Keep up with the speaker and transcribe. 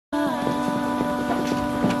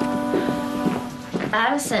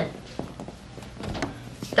Addison.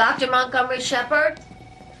 Dr. Montgomery Shepherd?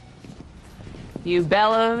 You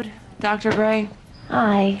bellowed, Dr. Gray?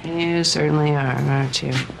 Hi. You certainly are, aren't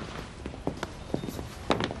you?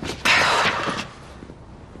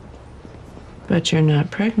 But you're not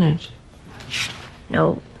pregnant.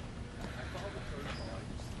 No.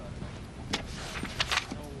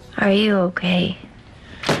 Are you okay?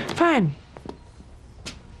 Fine.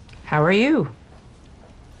 How are you?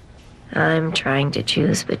 I'm trying to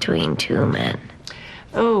choose between two men.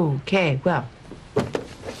 Okay, well,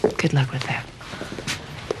 good luck with that.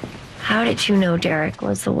 How did you know Derek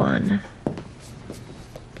was the one?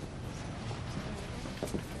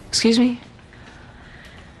 Excuse me?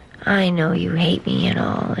 I know you hate me and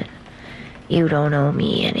all, and you don't owe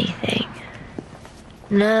me anything.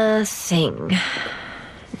 Nothing.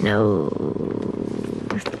 No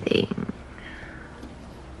thing.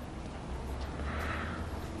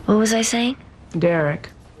 What was I saying? Derek.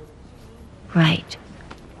 Right.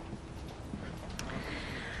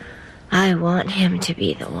 I want him to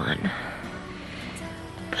be the one.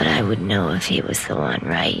 But I would know if he was the one,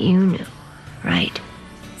 right? You knew, right?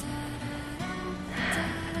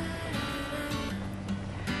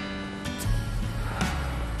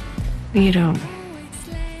 You don't.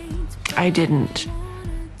 I didn't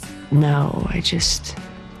know. I just.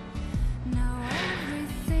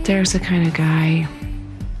 Derek's the kind of guy.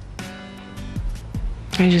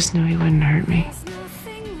 I just knew he wouldn't hurt me.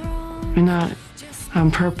 And not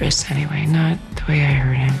on purpose, anyway. Not the way I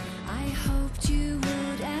hurt him.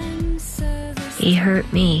 He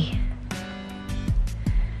hurt me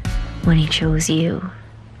when he chose you.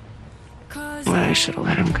 Well, I should have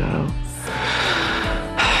let him go.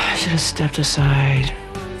 I should have stepped aside,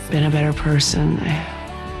 been a better person. I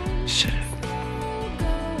should have.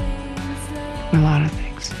 A lot of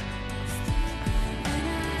things.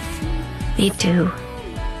 Me too.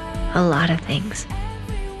 A lot of things.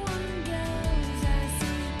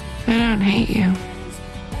 I don't hate you.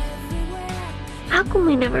 How come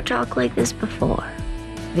we never talked like this before?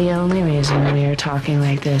 The only reason we are talking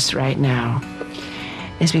like this right now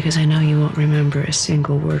is because I know you won't remember a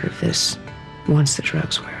single word of this once the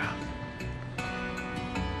drugs wear off.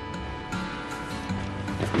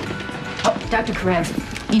 Oh, Dr.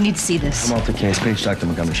 Karev, you need to see this. I'm off the case. Page Dr.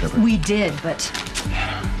 Montgomery Shepherd. We did, but...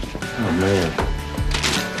 Oh, man.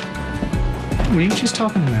 Were you just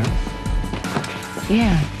talking to Meredith?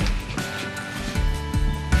 Yeah.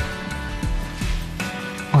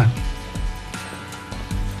 What?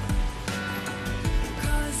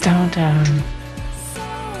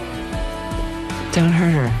 Don't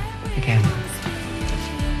hurt her again.